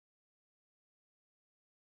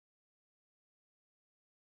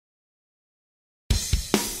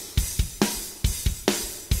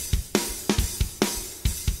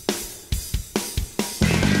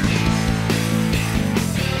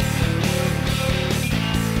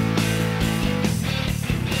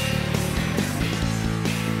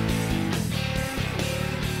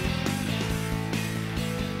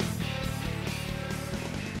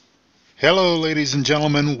Hello ladies and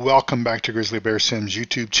gentlemen, welcome back to Grizzly Bear Sim's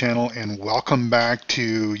YouTube channel and welcome back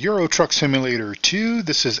to Euro Truck Simulator 2.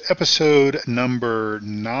 This is episode number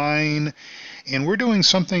 9 and we're doing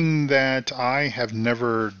something that I have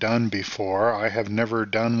never done before. I have never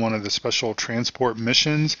done one of the special transport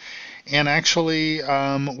missions, and actually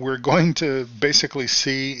we're going to basically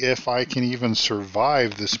see if I can even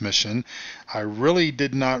survive this mission. I really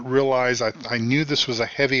did not realize, I knew this was a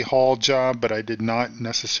heavy haul job, but I did not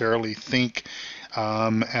necessarily think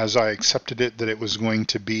as I accepted it that it was going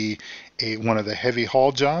to be one of the heavy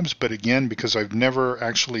haul jobs. But again, because I've never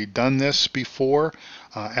actually done this before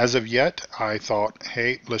as of yet, I thought,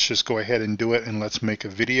 hey, let's just go ahead and do it and let's make a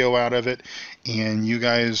video out of it, and you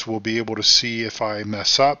guys will be able to see if I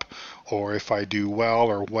mess up or if I do well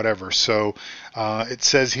or whatever. So it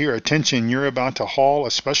says here, attention, you're about to haul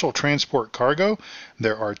a special transport cargo.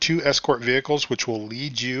 There are 2 escort vehicles which will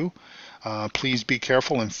lead you. Please be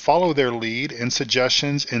careful and follow their lead and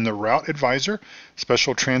suggestions in the route advisor.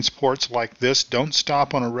 Special transports like this don't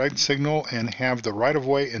stop on a red signal and have the right of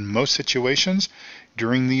way in most situations.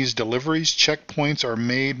 During these deliveries, checkpoints are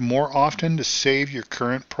made more often to save your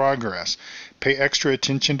current progress. Pay extra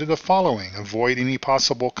attention to the following. Avoid any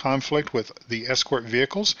possible conflict with the escort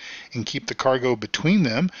vehicles and keep the cargo between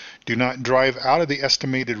them. Do not drive out of the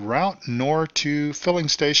estimated route nor to filling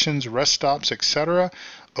stations, rest stops, etc.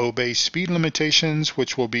 Obey speed limitations,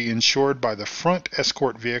 which will be ensured by the front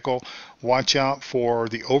escort vehicle. Watch out for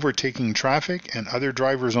the overtaking traffic and other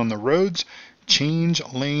drivers on the roads. Change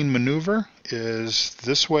lane maneuver is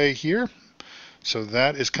this way here. So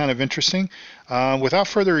that is kind of interesting. Without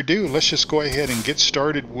further ado, let's just go ahead and get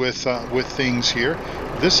started with things here.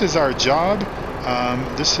 This is our job.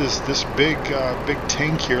 This is this big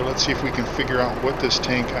tank here. Let's see if we can figure out what this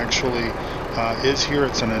tank actually is here.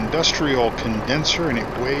 It's an industrial condenser and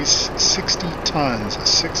it weighs 60 tons,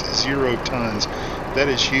 60 tons. That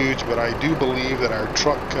is huge, but I do believe that our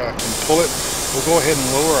truck can pull it. We'll go ahead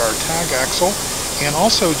and lower our tag axle. And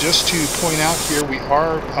also, just to point out here, we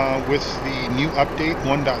are with the new update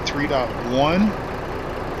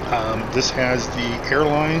 1.3.1. This has the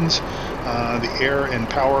airlines, the air and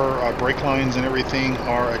power brake lines and everything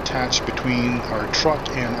are attached between our truck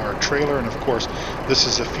and our trailer. And of course, this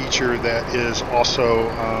is a feature that is also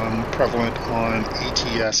prevalent on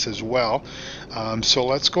ATS as well. So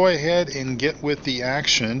let's go ahead and get with the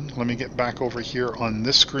action. Let me get back over here on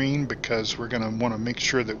this screen because we're going to want to make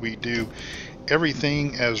sure that we do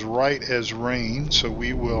everything as right as rain. So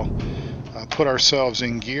we will put ourselves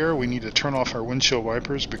in gear. We need to turn off our windshield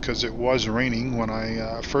wipers because it was raining when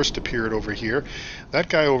I first appeared over here. That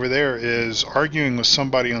guy over there is arguing with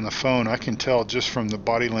somebody on the phone. I can tell just from the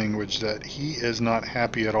body language that he is not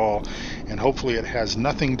happy at all, and hopefully it has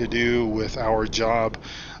nothing to do with our job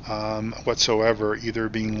whatsoever, either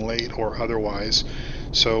being late or otherwise.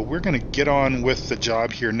 So we're going to get on with the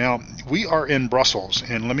job here. Now, we are in Brussels,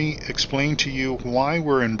 and let me explain to you why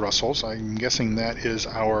we're in Brussels. I'm guessing that is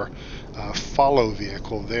our follow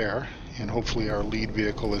vehicle there, and hopefully our lead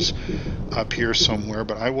vehicle is up here somewhere,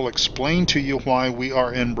 but I will explain to you why we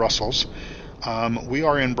are in Brussels. We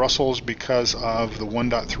are in Brussels because of the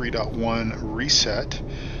 1.3.1 reset.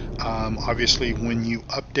 Obviously, when you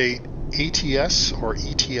update ATS or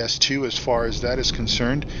ETS2 as far as that is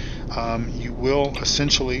concerned, you will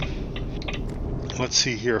essentially, let's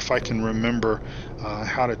see here if I can remember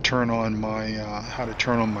how to turn on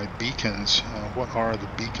my beacons. What are the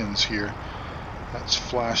beacons here? That's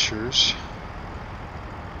flashers.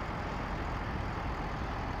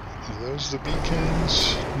 Are those the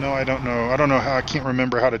beacons? No, I don't know. I don't know how. I can't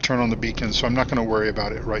remember how to turn on the beacons, so I'm not going to worry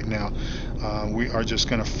about it right now. We are just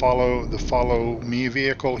going to follow the follow me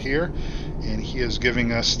vehicle here, and he is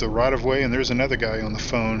giving us the right of way. And there's another guy on the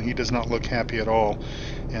phone. He does not look happy at all,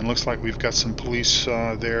 and looks like we've got some police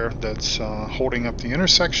there that's holding up the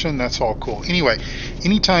intersection. That's all cool. Anyway,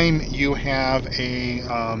 anytime you have a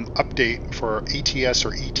update for ATS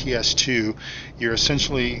or ETS2, you're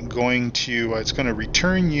essentially going to it's going to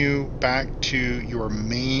return you back to your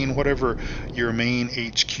main, whatever your main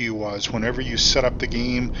HQ was. Whenever you set up the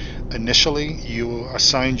game initially, you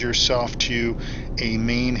assigned yourself to a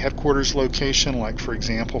main headquarters location. Like for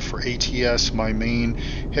example, for ATS, my main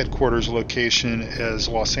headquarters location is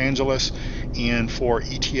Los Angeles, and for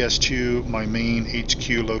ETS2, my main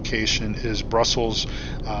HQ location is Brussels,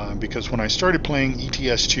 because when I started playing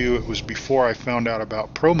ETS2, it was before I found out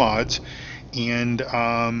about Pro Mods, and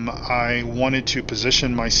I wanted to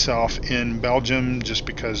position myself in Belgium just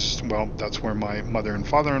because, well, that's where my mother and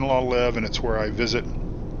father-in-law live, and it's where I visit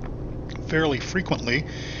fairly frequently.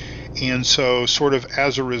 And so sort of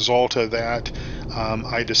as a result of that,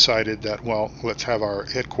 I decided that, well, let's have our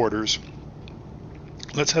headquarters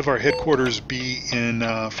let's have our headquarters be in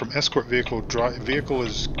from escort vehicle. Vehicle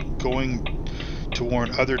is going to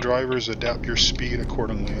warn other drivers, adapt your speed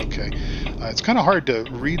accordingly. Okay, it's kind of hard to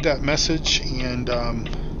read that message and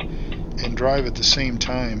drive at the same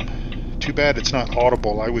time. Too bad it's not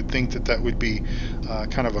audible. I would think that that would be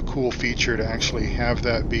kind of a cool feature to actually have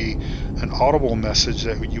that be an audible message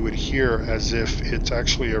that you would hear as if it's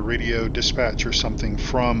actually a radio dispatch or something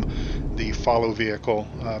from the follow vehicle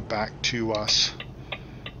back to us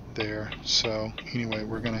there. So anyway,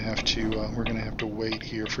 we're gonna have to wait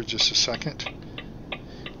here for just a second.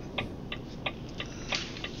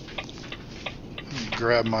 Let me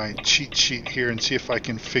grab my cheat sheet here and see if I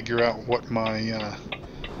can figure out what my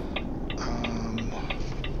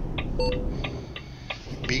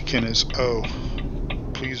beacon is. Oh,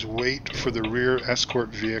 please wait for the rear escort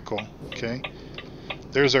vehicle. Okay,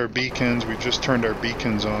 there's our beacons. We've just turned our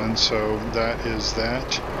beacons on, so that is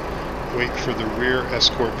that. Wait for the rear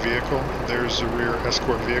escort vehicle. There's the rear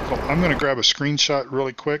escort vehicle. I'm going to grab a screenshot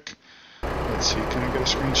really quick. Let's see, can I get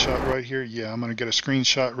a screenshot right here? Yeah, I'm going to get a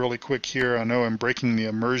screenshot really quick here. I know I'm breaking the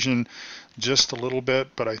immersion just a little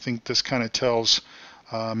bit, but I think this kind of tells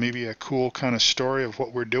maybe a cool kind of story of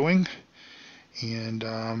what we're doing. And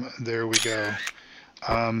there we go.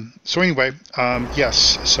 So anyway,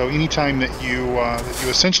 yes, so anytime that you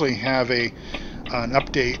essentially have an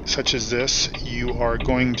update such as this, you are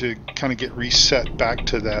going to kind of get reset back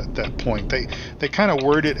to that point. They kind of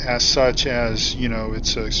word it as such as, you know,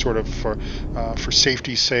 it's a sort of for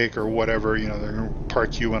safety's sake or whatever. You know, they're going to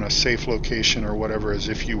park you in a safe location or whatever, as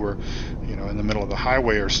if you were, you know, in the middle of the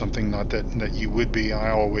highway or something. Not that you would be.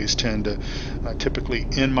 I always tend to typically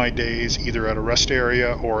end my days either at a rest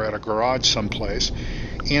area or at a garage someplace.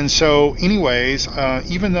 And so anyways,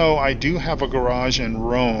 even though I do have a garage in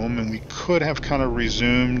Rome, and we could have kind of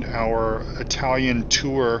resumed our Italian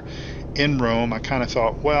tour in Rome, I kind of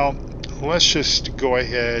thought, well, let's just go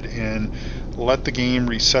ahead and let the game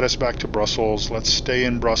reset us back to Brussels. Let's stay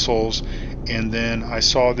in Brussels. And then I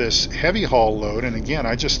saw this heavy haul load, and again,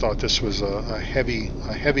 I just thought this was a heavy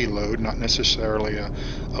load, not necessarily a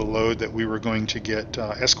load that we were going to get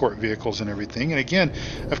escort vehicles and everything. And again,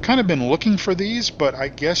 I've kind of been looking for these, but I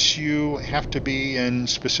guess you have to be in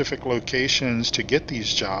specific locations to get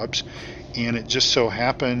these jobs. And it just so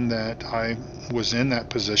happened that I was in that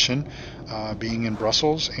position, being in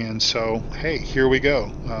Brussels, and so hey, here we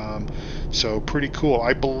go. So pretty cool.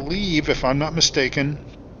 I believe, if I'm not mistaken,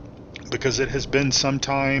 because it has been some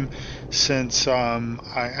time since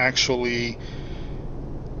I actually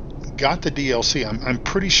got the DLC. I'm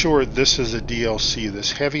pretty sure this is a DLC,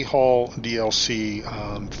 this heavy haul DLC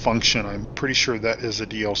function. I'm pretty sure that is a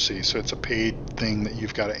DLC, so it's a paid thing that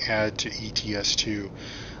you've got to add to ETS2.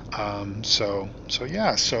 So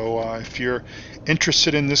yeah. So if you're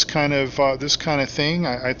interested in this kind of thing,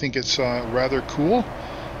 I think it's rather cool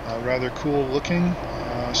looking.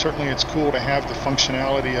 Certainly, it's cool to have the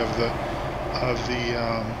functionality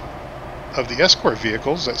of the escort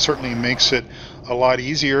vehicles. That certainly makes it a lot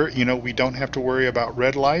easier. You know, we don't have to worry about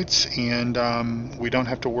red lights, and we don't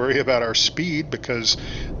have to worry about our speed, because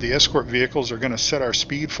the escort vehicles are going to set our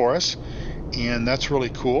speed for us, and that's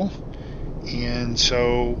really cool. And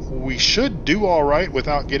so we should do all right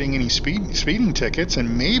without getting any speeding tickets.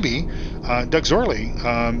 And maybe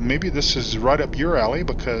Duckzorly, maybe this is right up your alley,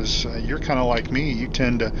 because you're kind of like me. You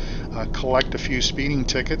tend to collect a few speeding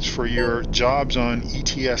tickets for your jobs on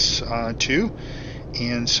ETS2.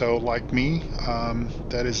 And so, like me,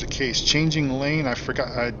 that is the case. Changing lane, I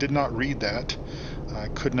forgot, I did not read that. I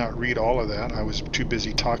could not read all of that. I was too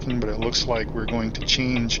busy talking, but it looks like we're going to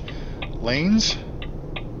change lanes.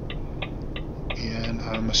 And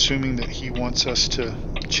I'm assuming that he wants us to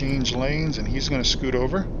change lanes, and he's going to scoot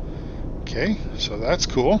over. Okay, so that's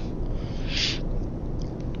cool.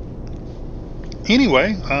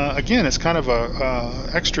 Anyway, again, it's kind of a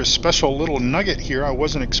extra special little nugget here. I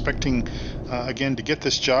wasn't expecting, again, to get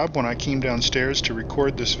this job when I came downstairs to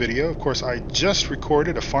record this video. Of course, I just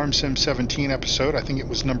recorded a Farm Sim 17 episode. I think it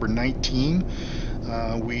was number 19.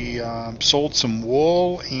 We sold some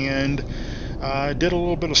wool and did a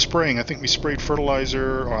little bit of spraying. I think we sprayed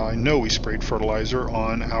fertilizer, I know we sprayed fertilizer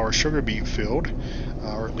on our sugar beet field,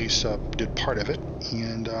 or at least did part of it.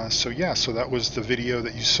 And so yeah, so that was the video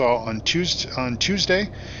that you saw on Tuesday.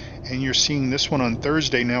 and you're seeing this one on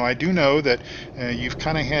Thursday. Now I do know that you've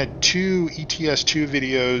kind of had two ETS2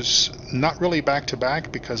 videos, not really back to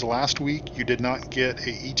back, because last week you did not get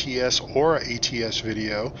a ETS or a ATS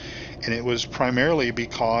video, and it was primarily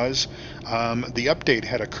because the update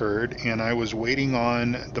had occurred and I was waiting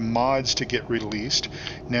on the mods to get released.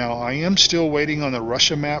 Now I am still waiting on the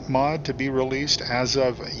Russia map mod to be released. As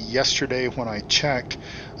of yesterday when I checked,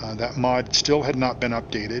 that mod still had not been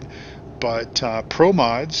updated, but Pro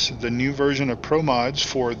Mods, the new version of Pro Mods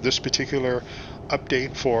for this particular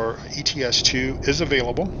update for ETS2 is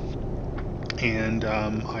available, and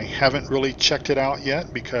I haven't really checked it out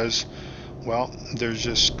yet because, well,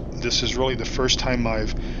 this is really the first time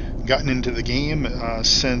I've gotten into the game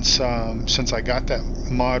since I got that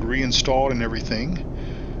mod reinstalled and everything.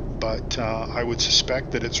 But I would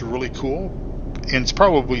suspect that it's really cool, and it's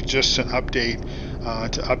probably just an update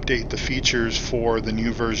to update the features for the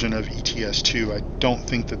new version of ETS2. I don't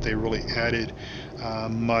think that they really added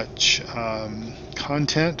much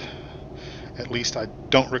content. At least I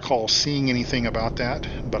don't recall seeing anything about that,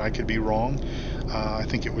 but I could be wrong. I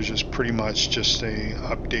think it was just pretty much just a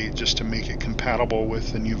update just to make it compatible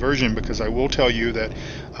with the new version, because I will tell you that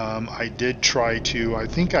I did try to, I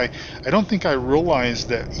don't think I realized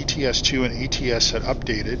that ETS2 and ATS had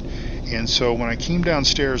updated, and so when I came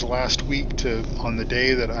downstairs last week on the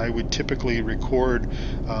day that I would typically record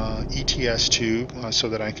ETS2 so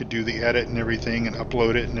that I could do the edit and everything and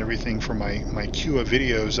upload it and everything for my queue of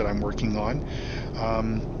videos that I'm working on,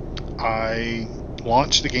 I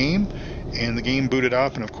launched the game, and the game booted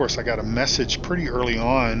up, and of course I got a message pretty early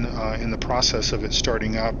on in the process of it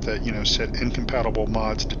starting up that, you know, said incompatible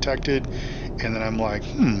mods detected, and then I'm like,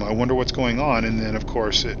 I wonder what's going on, and then of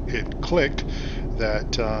course it clicked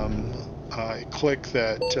that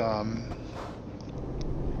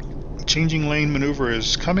changing lane maneuver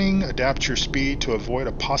is coming, adapt your speed to avoid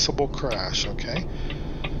a possible crash. Okay,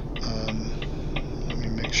 let me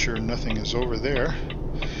make sure nothing is over there.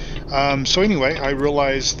 So anyway, I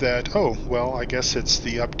realized that, oh, well, I guess it's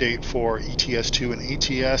the update for ETS2 and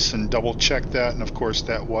ATS, and double checked that, and of course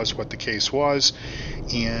that was what the case was.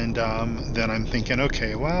 And then I'm thinking,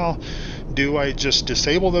 okay, well, do I just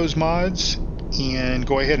disable those mods and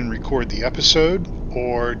go ahead and record the episode,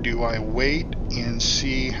 or do I wait and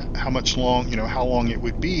see how long it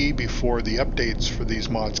would be before the updates for these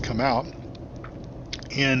mods come out?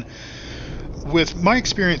 And with my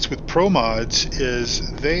experience with Pro Mods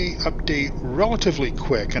is they update relatively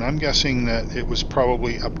quick, and I'm guessing that it was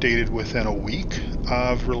probably updated within a week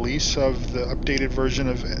of release of the updated version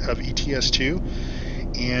of ETS2,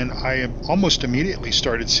 and I almost immediately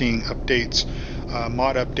started seeing updates,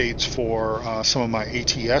 mod updates for some of my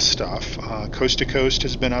ATS stuff. Coast to Coast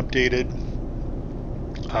has been updated.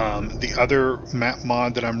 The other map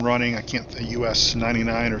mod that I'm running, US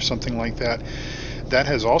 99 or something like that, that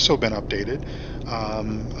has also been updated.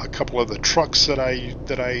 A couple of the trucks that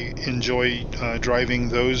I enjoy driving,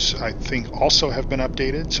 those I think also have been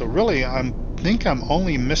updated. So really, I think I'm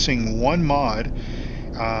only missing one mod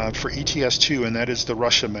for ETS2, and that is the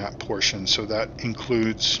Russia map portion. So that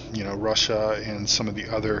includes, Russia and some of the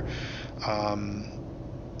other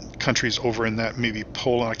countries over in that, maybe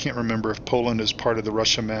Poland. I can't remember if Poland is part of the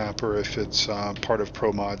Russia map or if it's part of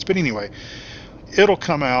Pro Mods. But anyway, it'll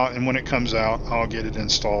come out, and when it comes out, I'll get it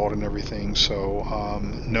installed and everything. So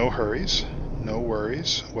no hurries, no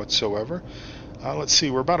worries whatsoever. Let's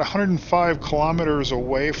see, we're about 105 kilometers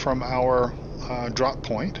away from our drop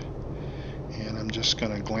point, and I'm just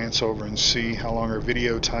going to glance over and see how long our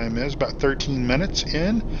video time is. About 13 minutes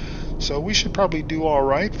in, so we should probably do all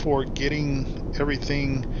right for getting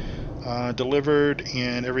everything delivered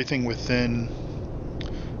and everything within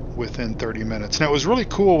 30 minutes. Now, it was really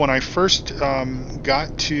cool when I first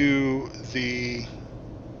got to the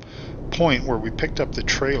point where we picked up the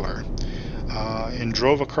trailer and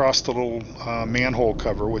drove across the little manhole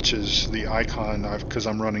cover, which is the icon, because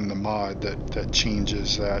I'm running the mod that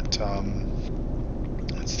changes that.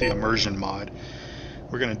 It's the immersion mod.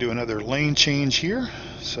 We're going to do another lane change here,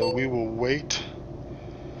 so we will wait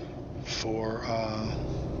for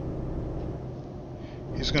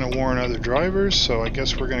he's going to warn other drivers, so I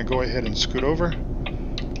guess we're going to go ahead and scoot over,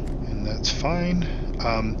 and that's fine.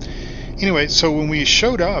 Anyway, so when we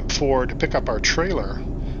showed up to pick up our trailer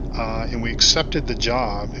and we accepted the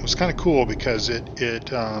job, it was kind of cool because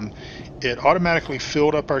it automatically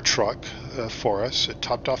filled up our truck for us. It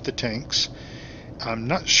topped off the tanks. I'm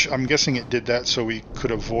not sure, I'm guessing it did that so we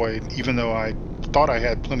could avoid, even though I thought I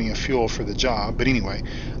had plenty of fuel for the job, but anyway,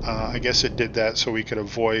 I guess it did that so we could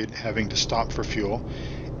avoid having to stop for fuel.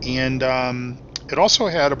 And It also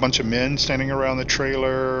had a bunch of men standing around the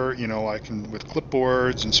trailer, you know, like with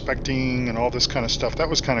clipboards, inspecting and all this kind of stuff. That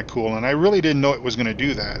was kind of cool, and I really didn't know it was going to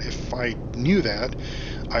do that. If I knew that,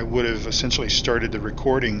 I would have essentially started the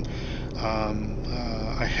recording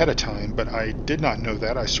ahead of time, but I did not know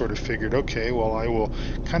that. I sort of figured, okay, well, I will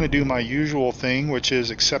kind of do my usual thing, which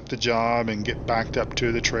is accept the job and get backed up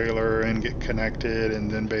to the trailer and get connected,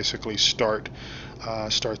 and then basically start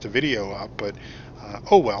the video up. But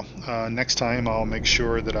oh well, next time I'll make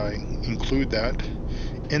sure that I include that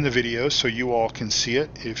in the video so you all can see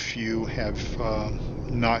it if you have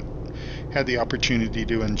not had the opportunity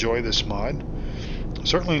to enjoy this mod.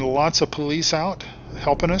 Certainly lots of police out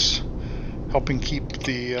helping us, helping keep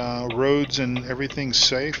the roads and everything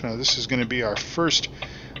safe. Now this is going to be our first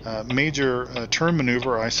major turn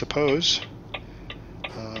maneuver, I suppose.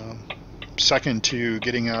 Second to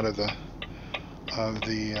getting out of the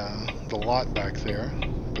lot back there,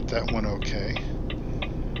 but that went okay.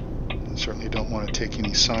 Certainly don't want to take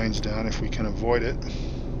any signs down if we can avoid it.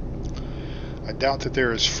 I doubt that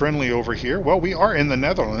they're as friendly over here. Well, we are in the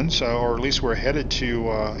Netherlands, or at least we're headed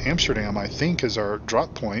to Amsterdam, I think, is our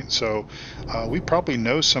drop point. So we probably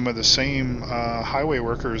know some of the same highway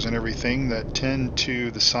workers and everything that tend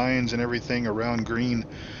to the signs and everything around Green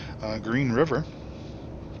River.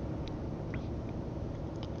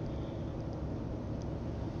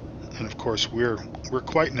 And of course, we're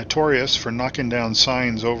quite notorious for knocking down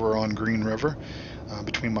signs over on Green River,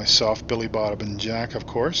 between myself, Billy Bob, and Jack, of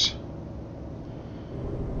course.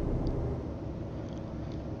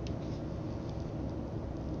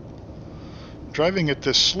 Driving at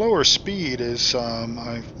this slower speed is,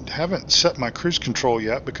 I haven't set my cruise control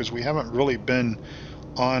yet because we haven't really been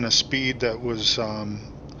on a speed that was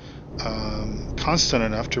constant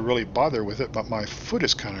enough to really bother with it, but my foot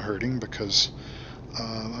is kind of hurting because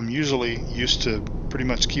I'm usually used to pretty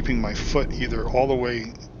much keeping my foot either all the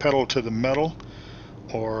way pedal to the metal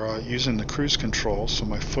or using the cruise control, so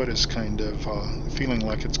my foot is kind of feeling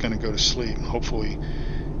like it's going to go to sleep. Hopefully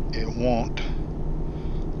it won't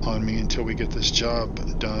on me until we get this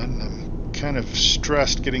job done. I'm kind of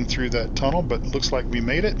stressed getting through that tunnel, but looks like we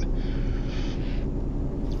made it.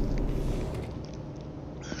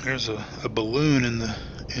 There's a balloon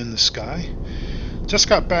in the sky. Just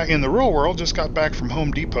got back in the real world. Just got back from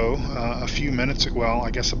Home Depot a few minutes ago. Well, I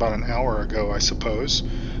guess about an hour ago, I suppose.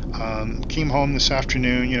 Came home this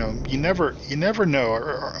afternoon. You know, you never know.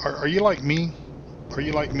 Are you like me? Are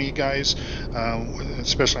you like me, guys?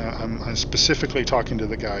 Especially, I'm specifically talking to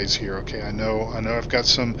the guys here. Okay, I know I've got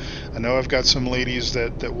some ladies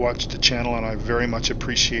that watch the channel, and I very much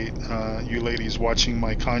appreciate you ladies watching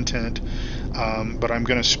my content. But I'm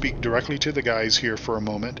going to speak directly to the guys here for a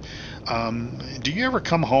moment. Do you ever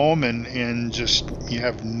come home and just you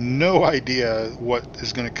have no idea what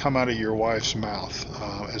is going to come out of your wife's mouth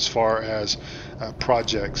as far as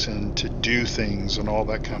projects and to do things and all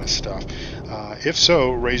that kind of stuff? If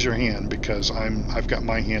so, raise your hand, because I've got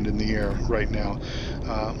my hand in the air right now,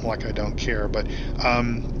 like I don't care. But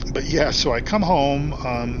yeah, so I come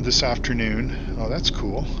home this afternoon. Oh, that's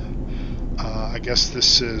cool. I guess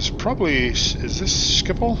this is probably, is this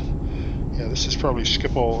Schiphol? Yeah, this is probably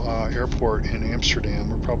Schiphol Airport in Amsterdam.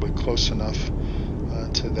 We're probably close enough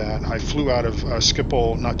to that. I flew out of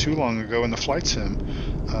Schiphol not too long ago in the flight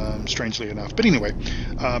sim, strangely enough. But anyway,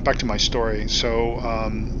 back to my story. So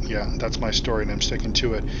yeah, that's my story, and I'm sticking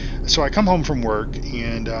to it. So I come home from work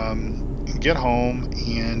and get home,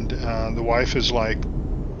 and the wife is like,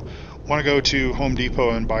 want to go to Home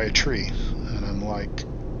Depot and buy a tree. And I'm like,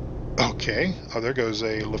 okay. Oh, there goes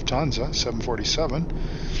a Lufthansa 747.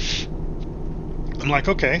 I'm like,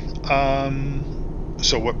 okay,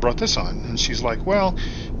 so what brought this on? And she's like, well,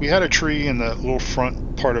 we had a tree in the little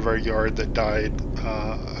front part of our yard that died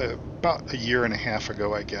about a year and a half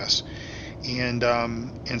ago, I guess. And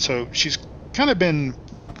so she's kind of been,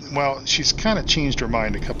 well, she's kind of changed her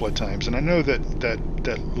mind a couple of times. And I know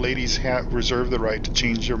that ladies reserve the right to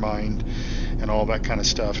change their mind and all that kind of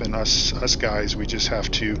stuff, and us guys, we just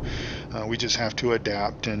have to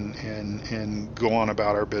adapt and go on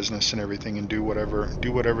about our business and everything, and do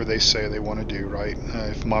whatever they say they want to do, right?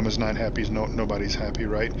 If mama's not happy, nobody's happy,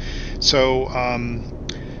 right? So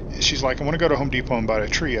she's like, I want to go to Home Depot and buy a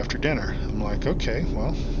tree after dinner. I'm like, okay,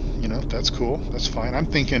 well, you know, that's cool, that's fine. I'm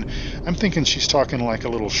thinking she's talking like a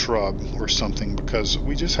little shrub or something, because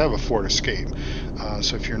we just have a Ford Escape.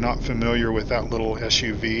 So if you're not familiar with that little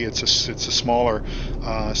SUV, it's a smaller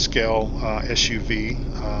scale SUV,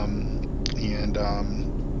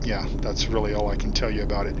 and yeah, that's really all I can tell you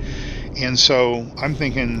about it. And so I'm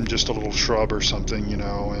thinking just a little shrub or something, you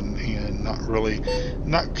know, and not really,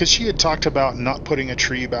 not because she had talked about not putting a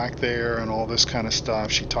tree back there and all this kind of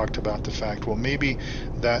stuff. She talked about the fact, well, maybe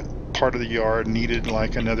that part of the yard needed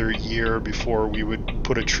like another year before we would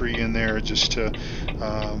put a tree in there, just to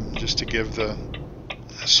give the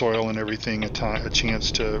soil and everything a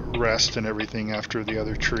chance to rest and everything after the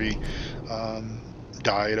other tree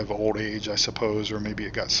died of old age, I suppose, or maybe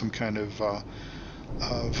it got some kind of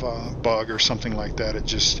bug or something like that. It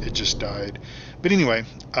just died. But anyway,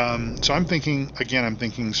 so I'm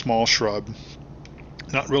thinking small shrub,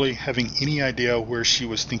 not really having any idea where she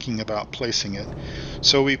was thinking about placing it.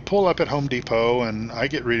 So we pull up at Home Depot, and I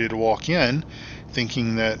get ready to walk in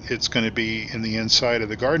thinking that it's going to be in the inside of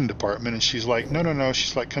the garden department, and she's like, no.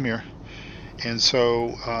 She's like, come here. And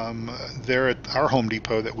so there at our Home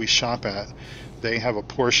Depot that we shop at, they have a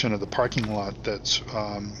portion of the parking lot that's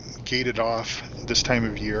gated off this time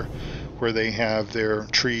of year, where they have their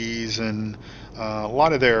trees and a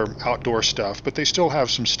lot of their outdoor stuff, but they still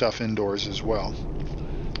have some stuff indoors as well.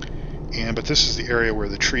 But this is the area where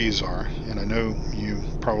the trees are, and I know you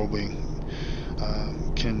probably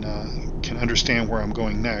can understand where I'm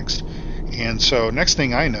going next. And so next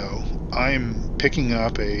thing I know, I'm picking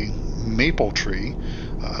up a maple tree,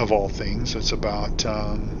 of all things. It's about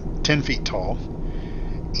 10 feet tall,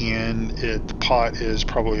 and the pot is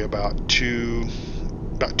probably about 2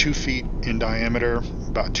 feet in diameter,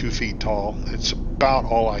 about 2 feet tall. It's about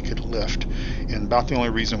all I could lift, and about the only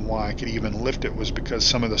reason why I could even lift it was because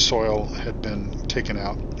some of the soil had been taken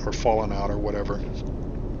out or fallen out or whatever.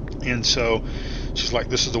 And so she's like,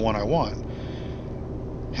 this is the one I want.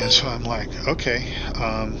 And so I'm like, okay,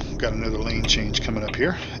 got another lane change coming up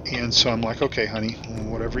here. And so I'm like, okay, honey,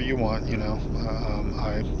 whatever you want, you know,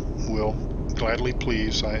 I will gladly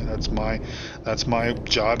please. That's my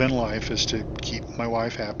job in life, is to keep my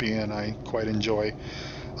wife happy, and I quite enjoy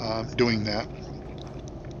doing that.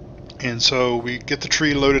 And so we get the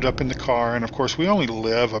tree loaded up in the car, and of course we only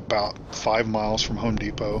live about 5 miles from Home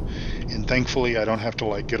Depot, and thankfully I don't have to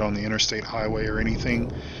like get on the interstate highway or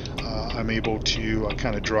anything. I'm able to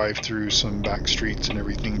kind of drive through some back streets and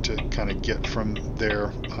everything to kind of get from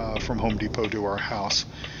there, from Home Depot to our house.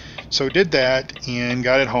 So did that and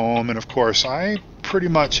got it home, and of course I pretty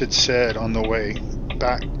much had said on the way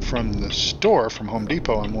back from the store, from Home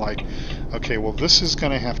Depot, I'm like, okay, well, this is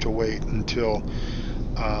going to have to wait until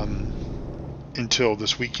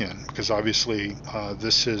this weekend, because obviously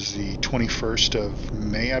this is the 21st of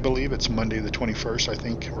May, I believe. It's Monday the 21st, I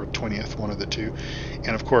think, or 20th, one of the two.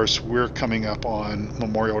 And of course we're coming up on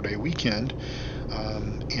Memorial Day weekend,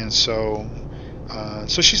 and so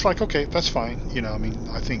she's like, okay, that's fine. You know, I mean,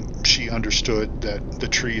 I think she understood that the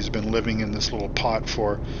tree has been living in this little pot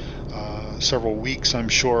for several weeks, I'm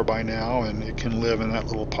sure, by now, and it can live in that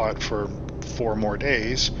little pot for 4 more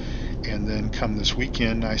days. And then come this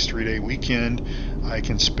weekend, nice 3-day weekend, I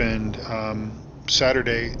can spend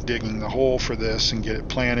Saturday digging the hole for this and get it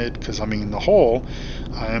planted, because I mean the hole,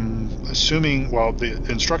 I'm assuming, well, the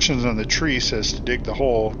instructions on the tree says to dig the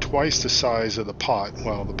hole twice the size of the pot.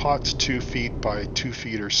 Well, the pot's 2 feet by 2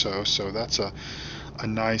 feet or so, so that's a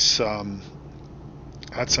nice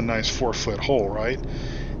 4-foot hole, right?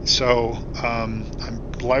 So I'm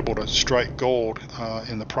liable to strike gold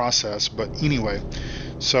in the process, but anyway,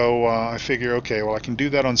 so I figure, okay, well, I can do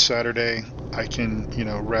that on Saturday. I can, you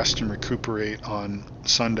know, rest and recuperate on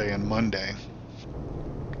Sunday and Monday,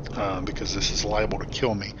 because this is liable to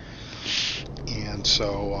kill me. And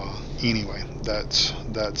so anyway, that's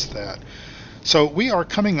that. So we are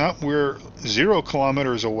coming up, we're 0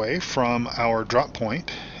 kilometers away from our drop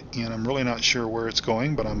point, and I'm really not sure where it's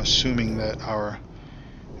going, but I'm assuming that our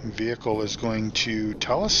vehicle is going to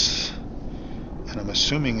tell us, and I'm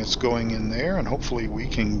assuming it's going in there, and hopefully we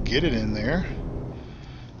can get it in there.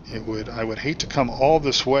 I would hate to come all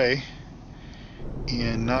this way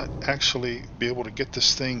and not actually be able to get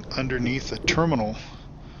this thing underneath the terminal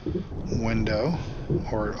window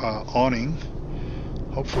or awning.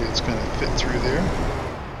 Hopefully it's going to fit through there.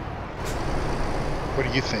 What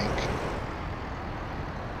do you think?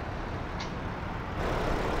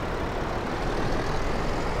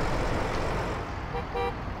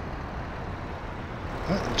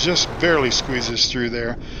 That just barely squeezes through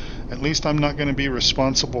there. At least I'm not going to be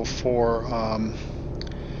responsible for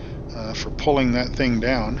pulling that thing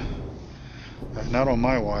down. Not on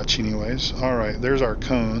my watch anyways. Alright, there's our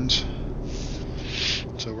cones.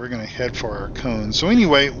 So we're going to head for our cones. So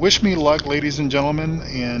anyway, wish me luck, ladies and gentlemen,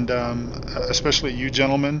 and especially you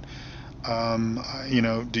gentlemen. You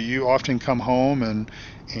know, do you often come home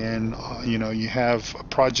and you know, you have a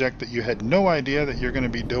project that you had no idea that you're going to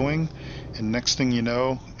be doing, and next thing you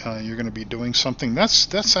know, you're going to be doing something.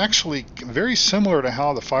 That's actually very similar to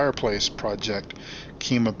how the fireplace project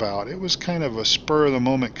came about. It was kind of a spur of the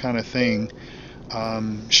moment kind of thing.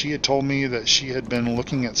 She had told me that she had been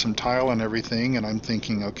looking at some tile and everything, and I'm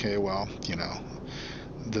thinking, okay, well, you know,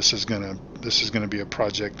 this is gonna be a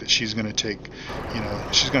project that she's gonna take, you know,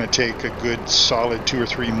 she's gonna take a good solid 2 or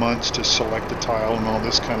 3 months to select the tile and all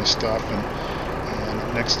this kind of stuff,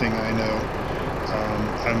 and next thing I know,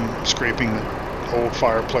 I'm scraping the old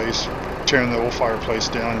fireplace, tearing the old fireplace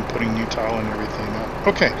down and putting new tile and everything up.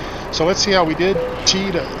 Okay, so let's see how we did.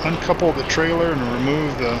 T to uncouple the trailer and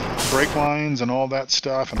remove the brake lines and all that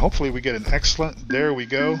stuff, and hopefully we get an excellent. There we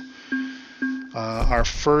go. Our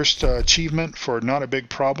first achievement for not a big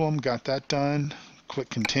problem, got that done. Click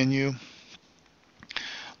continue.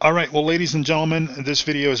 All right, well, ladies and gentlemen, this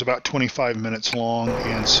video is about 25 minutes long,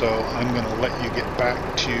 and so I'm going to let you get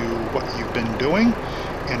back to what you've been doing.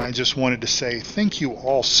 And I just wanted to say thank you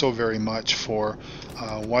all so very much for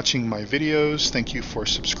watching my videos. Thank you for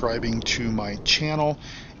subscribing to my channel.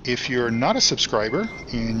 If you're not a subscriber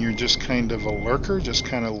and you're just kind of a lurker, just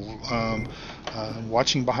kind of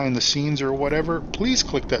watching behind the scenes or whatever, please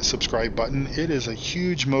click that subscribe button. It is a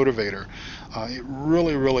huge motivator. It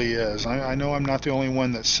really, really is. I know I'm not the only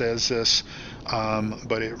one that says this,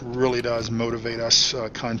 but it really does motivate us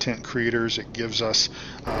content creators. It gives us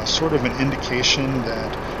sort of an indication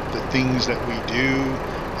that the things that we do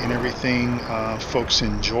and everything folks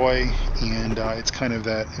enjoy, and it's kind of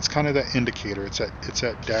that indicator. It's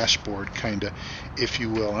that dashboard kind of, if you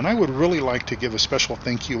will. And I would really like to give a special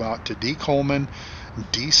thank you out to D. Coleman,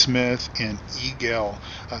 D. Smith, and E. Gell.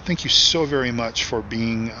 Thank you so very much for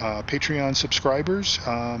being Patreon subscribers.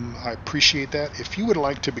 I appreciate that. If you would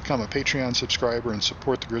like to become a Patreon subscriber and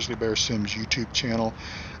support the Grizzly Bear Sims YouTube channel,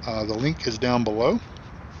 the link is down below.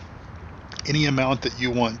 Any amount that you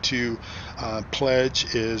want to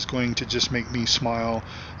pledge is going to just make me smile,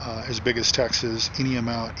 as big as Texas. Any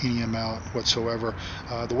amount whatsoever.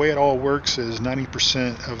 The way it all works is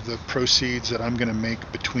 90% of the proceeds that I'm going to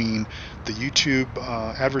make between the YouTube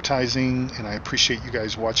advertising, and I appreciate you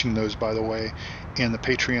guys watching those, by the way, and the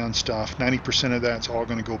Patreon stuff, 90% of that's all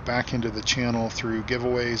going to go back into the channel through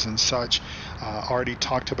giveaways and such. Already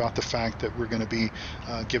talked about the fact that we're going to be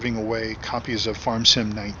giving away copies of Farm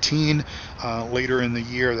Sim 19 later in the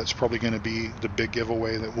year. That's probably going to be the big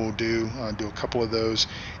giveaway that we'll do a couple of those,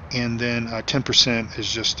 and then 10%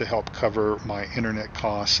 is just to help cover my internet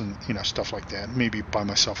costs and, you know, stuff like that. Maybe buy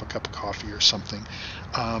myself a cup of coffee or something.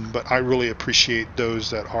 But I really appreciate those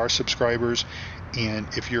that are subscribers, and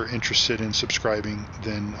if you're interested in subscribing,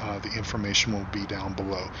 then the information will be down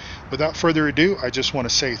below. Without further ado, I just want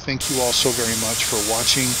to say thank you all so very much for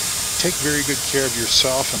watching. Take very good care of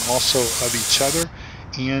yourself and also of each other.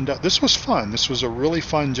 And this was fun. This was a really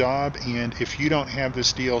fun job, and if you don't have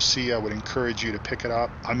this DLC, I would encourage you to pick it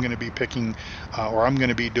up. I'm going to be picking, or I'm going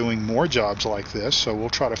to be doing more jobs like this, so we'll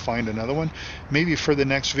try to find another one. Maybe for the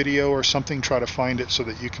next video or something, try to find it so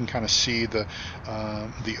that you can kind of see the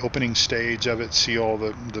opening stage of it, see all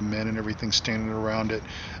the men and everything standing around it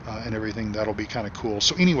and everything. That'll be kind of cool.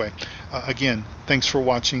 So anyway, again, thanks for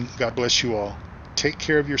watching. God bless you all. Take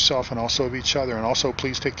care of yourself and also of each other, and also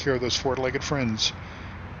please take care of those four-legged friends.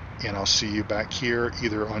 And I'll see you back here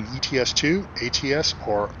either on ETS2, ATS,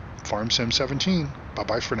 or Farm Sim 17.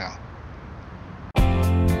 Bye-bye for now.